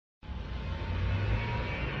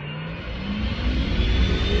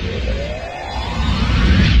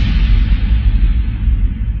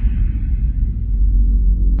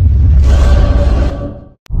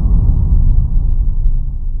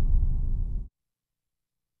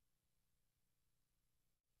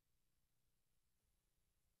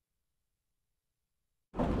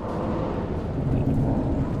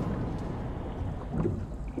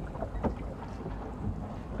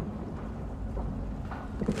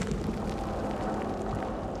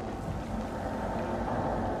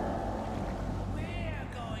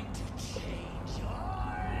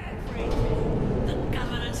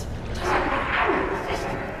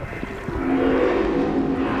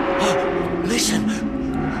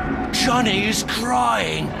Listen! Johnny is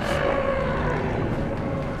crying!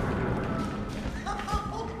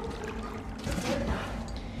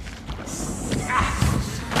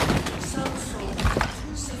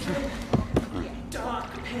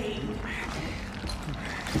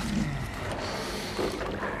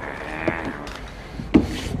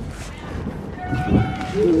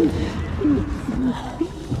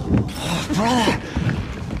 Brother!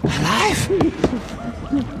 Alive?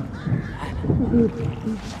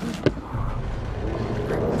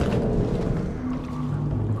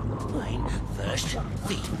 Mine first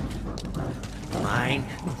thief. Mine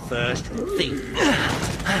first thief.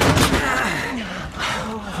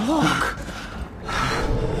 Look!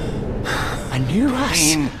 A new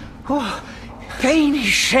us. Oh, pain is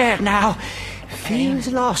shared now. Fear is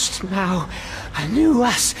lost now. A new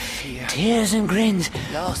us. Tears and grins.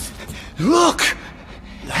 Lost. Look!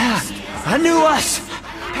 Lost. A new us!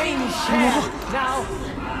 Pain is shared now.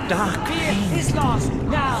 Dark pain is lost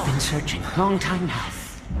now. Been searching a long time now.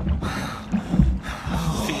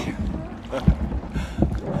 Fear.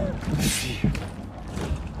 Fear.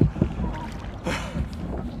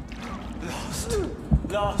 Lost.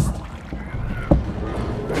 Lost.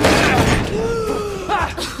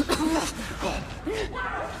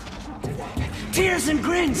 Tears and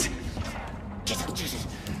grins.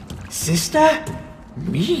 Sister?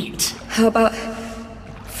 Meet. How about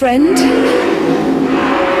friend?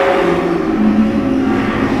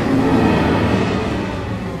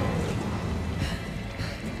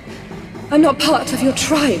 I'm not part of your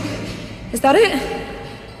tribe. Is that it?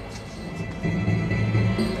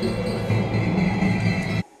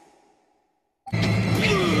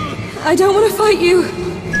 I don't want to fight you.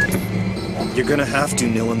 You're gonna have to,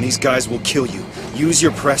 Nil, and these guys will kill you. Use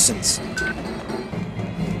your presence.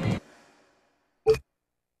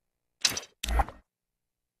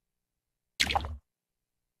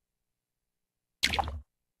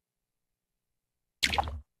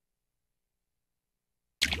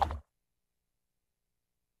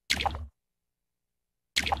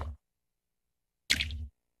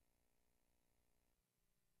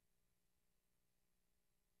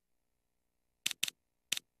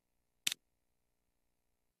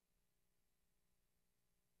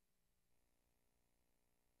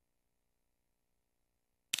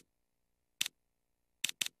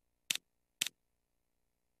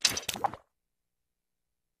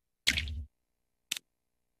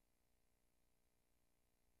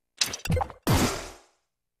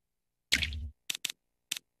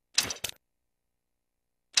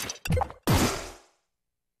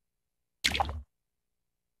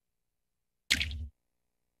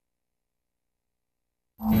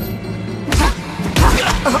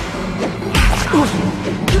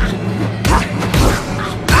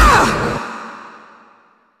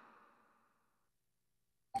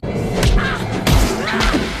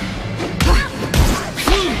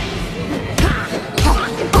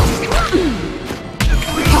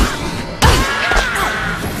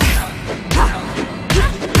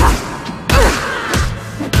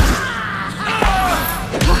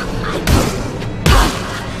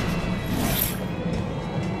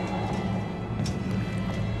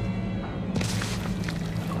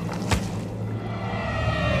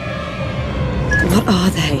 What are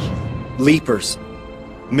they? Leapers.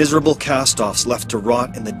 Miserable cast-offs left to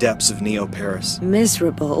rot in the depths of Neo-Paris.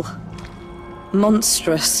 Miserable.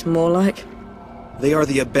 Monstrous, more like. They are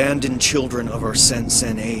the abandoned children of our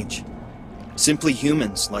Sen-Sen age. Simply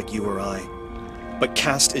humans like you or I, but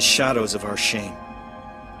cast as shadows of our shame.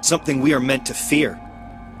 Something we are meant to fear.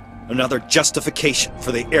 Another justification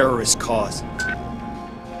for the errorist cause.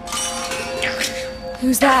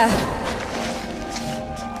 Who's there?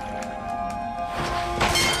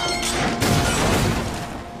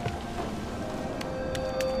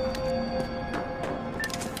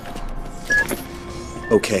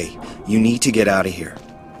 Okay, you need to get out of here.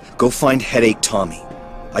 Go find Headache Tommy.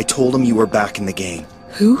 I told him you were back in the game.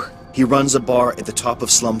 Who? He runs a bar at the top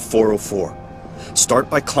of Slum 404. Start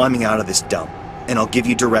by climbing out of this dump, and I'll give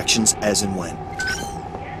you directions as and when.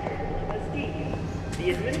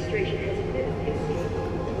 The administration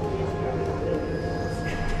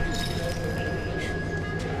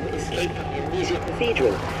has escaped from Amnesia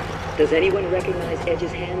Cathedral. Does anyone recognize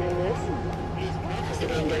Edge's hand in this?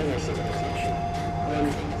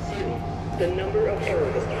 The number of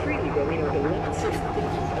errors freely roaming our beloved city.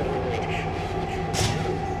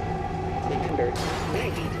 Remember,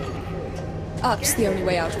 Maggie told me first. Up's the only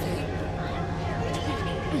way out of here.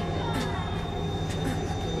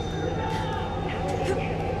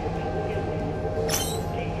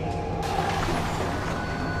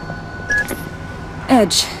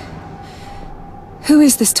 Edge. Who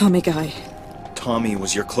is this Tommy guy? Tommy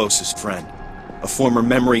was your closest friend. A former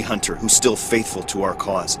memory hunter who's still faithful to our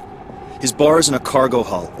cause. His bar is in a cargo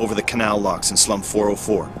hull over the canal locks in Slum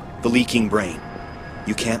 404. The Leaking Brain.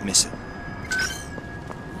 You can't miss it.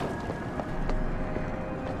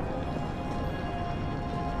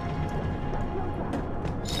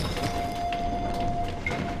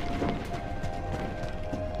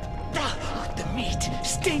 The meat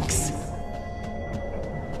stinks!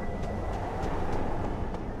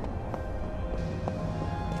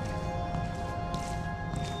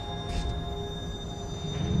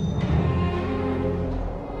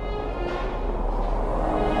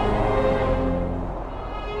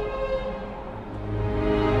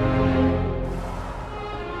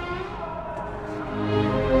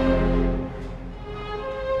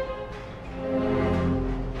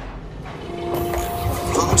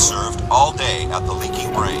 Food served all day at the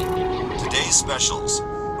Leaking Brain. Today's specials: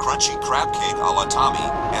 crunchy crab cake a la Tommy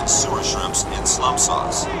and sewer shrimps in slum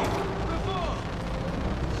sauce.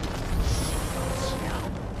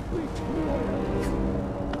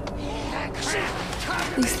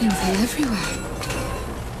 These things are everywhere.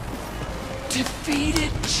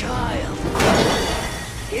 Defeated child!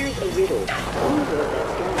 Here's a riddle. Who was that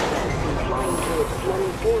storm seen flying towards Slum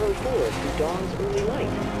 404 through dawn's early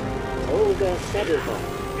light? Olga Sedova.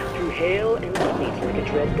 Through hail and sleet like a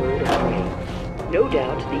dread bird of prey. No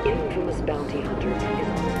doubt the infamous bounty hunter is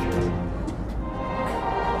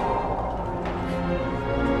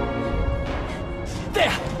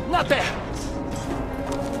There! Not there!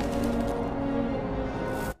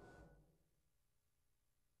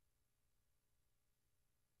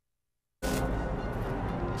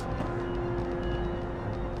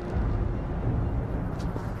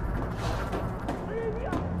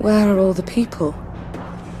 Where are all the people?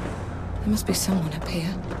 There must be someone up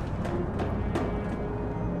here.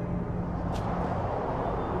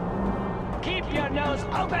 Keep your nose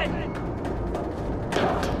open!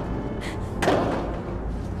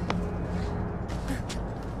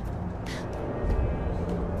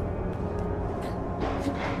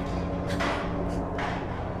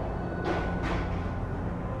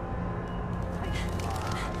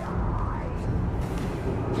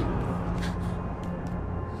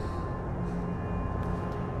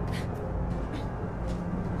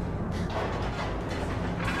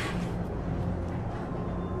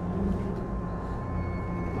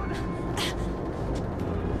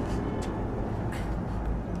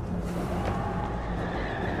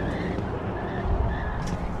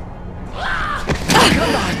 Come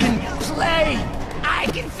on, I can play! I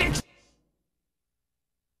can fix...